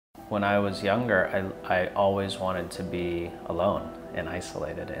When I was younger, I always wanted to be alone and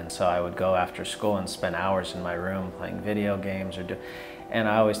isolated. And so I would go after school and spend hours in my room playing video games and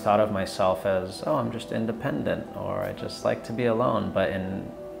I always thought of myself as, oh, I'm just independent, or I just like to be alone. But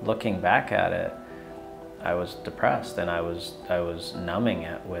in looking back at it, I was depressed, and I was numbing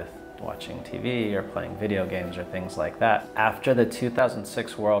it with watching TV or playing video games or things like that. After the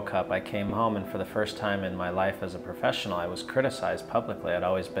 2006 World Cup, I came home, and for the first time in my life as a professional, I was criticized publicly. I'd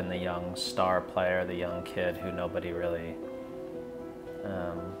always been the young star player, the young kid who nobody really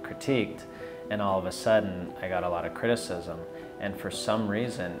critiqued, and all of a sudden I got a lot of criticism, and for some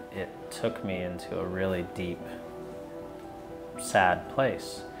reason it took me into a really deep, sad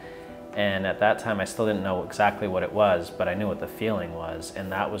place. And at that time I still didn't know exactly what it was, but I knew what the feeling was, and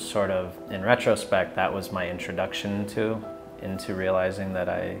that was sort of, in retrospect, that was my introduction into realizing that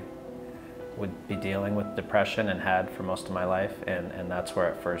I would be dealing with depression and had for most of my life, and that's where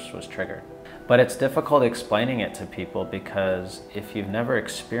it first was triggered. But it's difficult explaining it to people because if you've never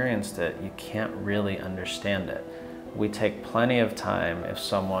experienced it, you can't really understand it. We take plenty of time if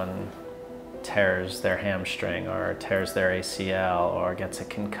someone tears their hamstring or tears their ACL or gets a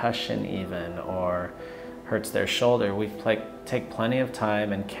concussion even, or hurts their shoulder. We take plenty of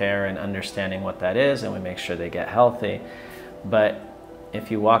time and care and understanding what that is, and we make sure they get healthy. But if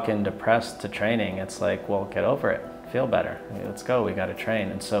you walk in depressed to training, it's like, well, get over it, feel better, let's go, we got to train.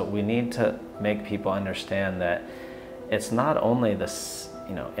 And so we need to make people understand that it's not only this,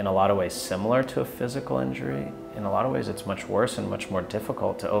 in a lot of ways similar to a physical injury. In a lot of ways it's much worse and much more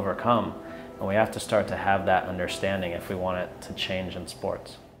difficult to overcome. And we have to start to have that understanding if we want it to change in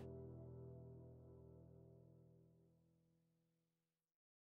sports.